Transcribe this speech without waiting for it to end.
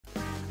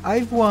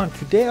I've won.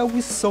 Today I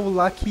was so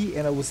lucky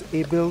and I was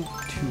able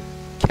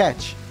to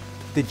catch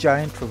the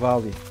Giant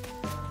Trevally.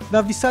 Now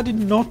I've decided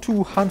not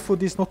to hunt for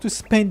this, not to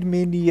spend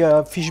many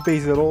fish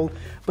baits at all,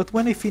 but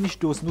when I finish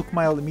those Nook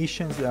Mile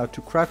missions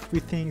to craft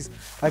with things,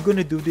 I'm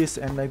gonna do this,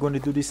 and I'm gonna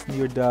do this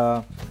near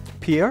the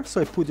pier. So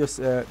I put this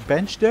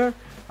bench there,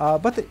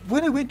 but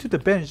when I went to the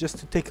bench just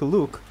to take a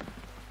look,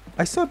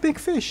 I saw a big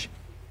fish.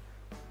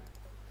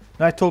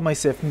 Now I told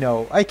myself,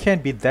 no, I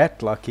can't be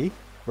that lucky,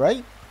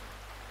 right?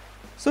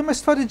 So my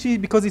strategy,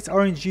 because it's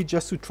RNG,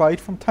 just to try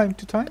it from time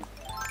to time.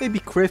 Maybe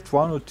craft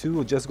one or two,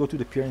 or just go to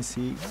the pier and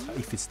see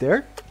if it's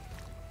there.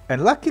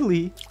 And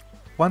luckily,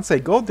 once I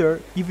got there,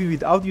 even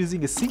without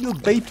using a single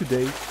bait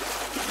today,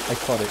 I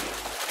caught it.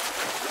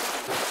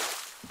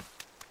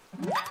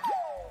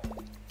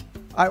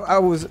 I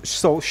was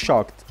so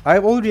shocked.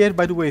 I've already had,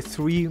 by the way,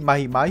 3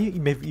 mahi-mahi,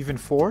 maybe even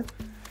 4.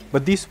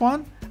 But this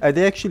one,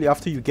 they actually,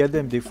 after you get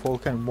them, they fall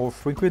kind of more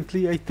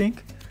frequently, I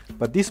think.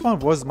 But this one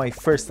was my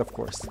first, of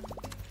course.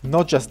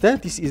 Not just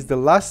that, this is the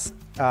last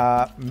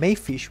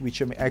mayfish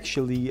which I'm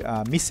actually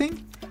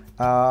missing,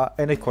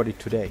 and I caught it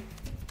today.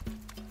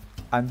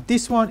 And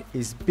this one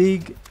is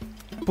big,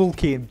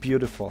 bulky and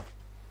beautiful.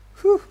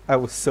 Whew, I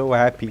was so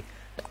happy.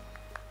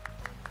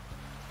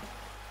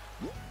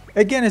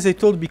 Again, as I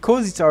told,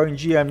 because it's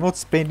RNG, I'm not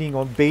spending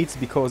on baits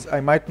because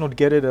I might not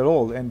get it at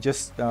all, and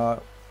just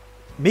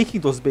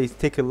making those baits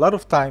take a lot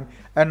of time,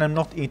 and I'm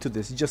not into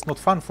this. It's just not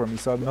fun for me,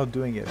 so I'm not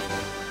doing it.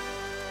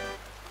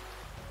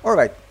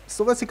 Alright,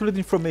 so let's include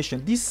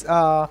information. This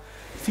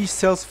fish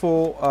sells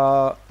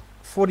for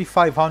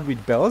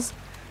 4,500 bells.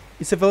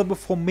 It's available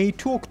from May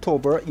to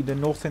October in the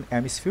northern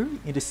hemisphere.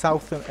 In the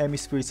southern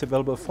hemisphere, it's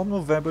available from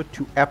November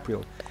to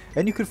April,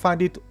 and you can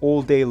find it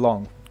all day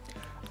long.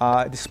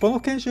 The spawn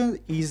location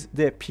is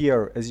the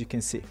pier, as you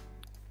can see.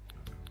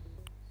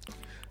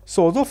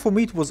 So although for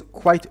me it was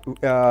quite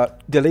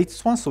the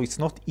latest one, so it's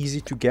not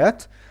easy to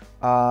get.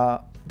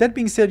 That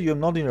being said, you're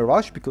not in a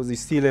rush because they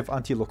still have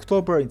until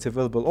October. It's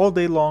available all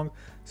day long,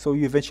 so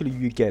you eventually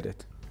get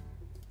it.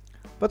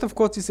 But of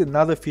course, it's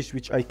another fish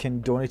which I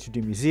can donate to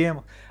the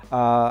museum,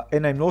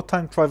 and I'm not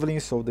time traveling,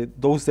 so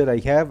those that I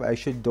have, I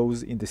should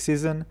those in the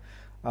season.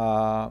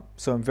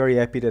 So I'm very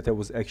happy that I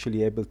was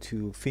actually able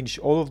to finish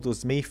all of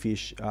those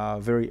mayfish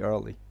very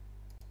early.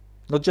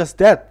 Not just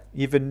that,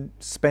 even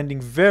spending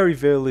very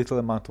little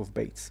amount of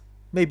baits,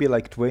 maybe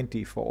like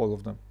 20 for all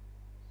of them.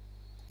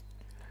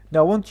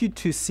 Now I want you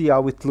to see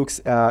how it looks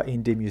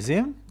in the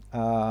museum.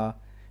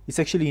 It's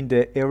actually in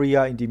the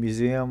area in the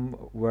museum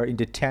where in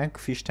the tank,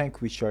 fish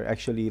tank, which I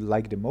actually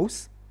like the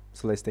most.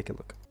 So let's take a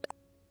look.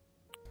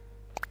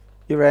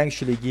 Here I'm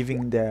actually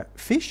giving the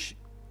fish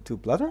to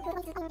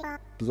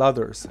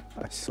bladders,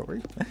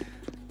 sorry.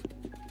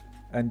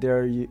 And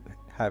there you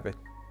have it.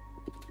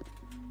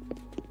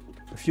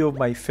 A few of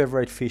my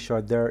favorite fish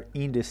are there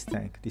in this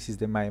tank. This is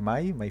the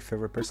mahi-mahi, my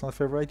personal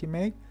favorite in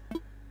May.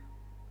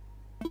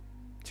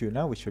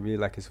 Tuna, which I really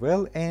like as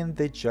well, and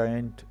the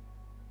Giant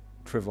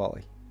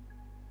Trevally.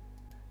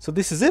 So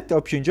this is it. I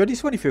hope you enjoyed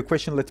this one. If you have a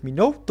question, let me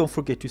know. Don't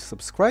forget to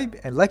subscribe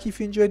and like if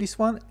you enjoyed this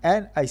one,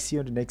 and I see you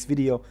in the next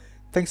video.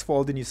 Thanks for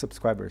all the new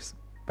subscribers.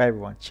 Bye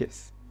everyone.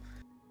 Cheers.